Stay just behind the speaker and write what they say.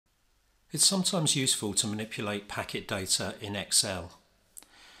It's sometimes useful to manipulate packet data in Excel.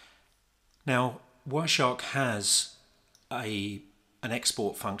 Now, Wireshark has an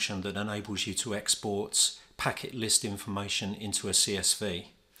export function that enables you to export packet list information into a CSV.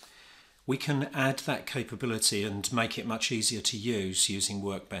 We can add that capability and make it much easier to use using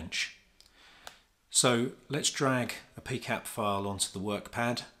Workbench. So let's drag a pcap file onto the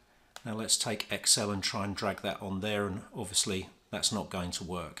workpad. Now let's take Excel and try and drag that on there, and obviously that's not going to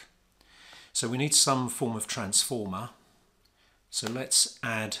work. So we need some form of transformer. So let's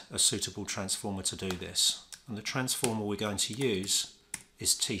add a suitable transformer to do this. And the transformer we're going to use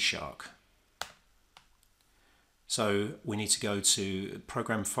is TSHARK. So we need to go to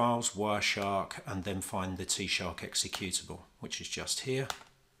Program Files, Wireshark, and then find the TSHARK executable, which is just here.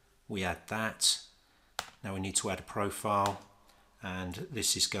 We add that. Now we need to add a profile, and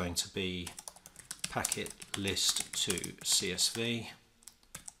this is going to be packet list to CSV.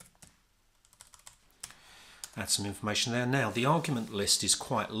 Add some information there. Now the argument list is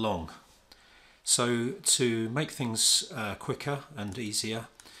quite long, so to make things quicker and easier,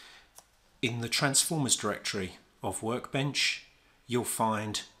 in the transformers directory of Workbench you'll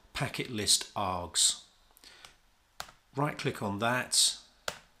find packet list args. Right click on that,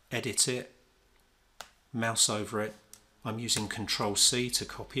 edit it, mouse over it. I'm using Control-C to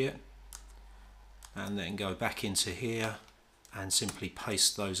copy it, and then go back into here and simply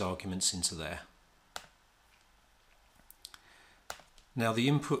paste those arguments into there. Now the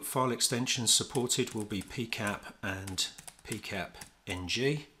input file extensions supported will be pcap and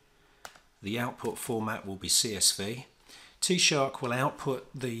pcap-ng. The output format will be CSV. TSHARK will output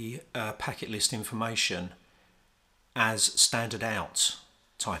the packet list information as standard out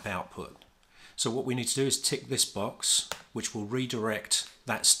type output. So what we need to do is tick this box, which will redirect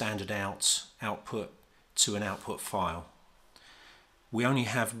that standard out output to an output file. We only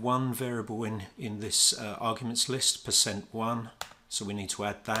have one variable in this arguments list, %1. So we need to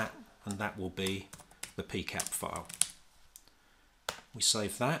add that, and that will be the pcap file. We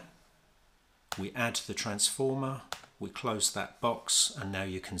save that, we add the transformer, we close that box, and now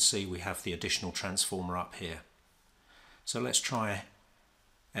you can see we have the additional transformer up here. So let's try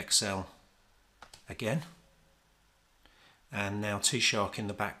Excel again, and now TSHARK in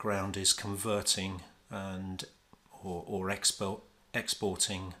the background is converting or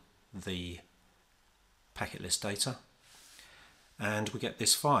exporting the packet list data. And we get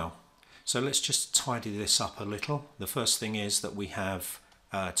this file. So let's just tidy this up a little. The first thing is that we have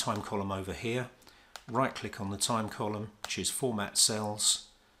a time column over here. Right click on the time column, choose Format Cells,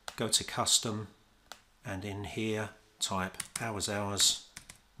 go to Custom, and in here type hours, hours,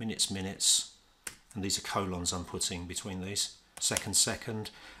 minutes, minutes, and these are colons I'm putting between these, second,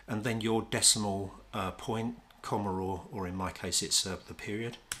 second, and then your decimal point, comma, or in my case it's the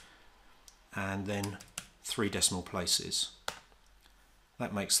period, and then 3 decimal places.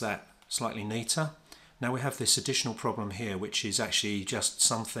 That makes that slightly neater. Now we have this additional problem here, which is actually just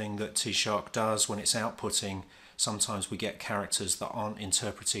something that TSHARK does when it's outputting. Sometimes we get characters that aren't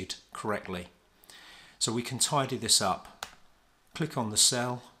interpreted correctly. So we can tidy this up. Click on the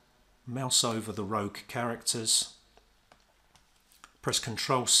cell, mouse over the rogue characters, press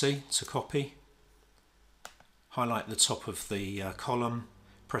Ctrl-C to copy, highlight the top of the column,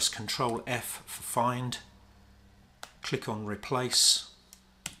 press Ctrl-F for find, click on replace,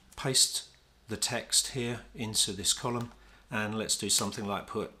 paste the text here into this column, and let's do something like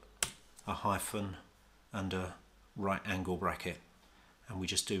put a hyphen and a right angle bracket, and we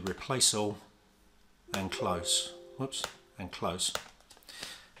just do replace all and close. Whoops, and close.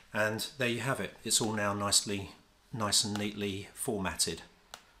 And there you have it. It's all now nice and neatly formatted.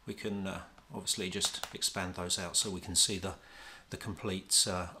 We can obviously just expand those out so we can see the complete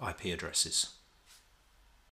IP addresses.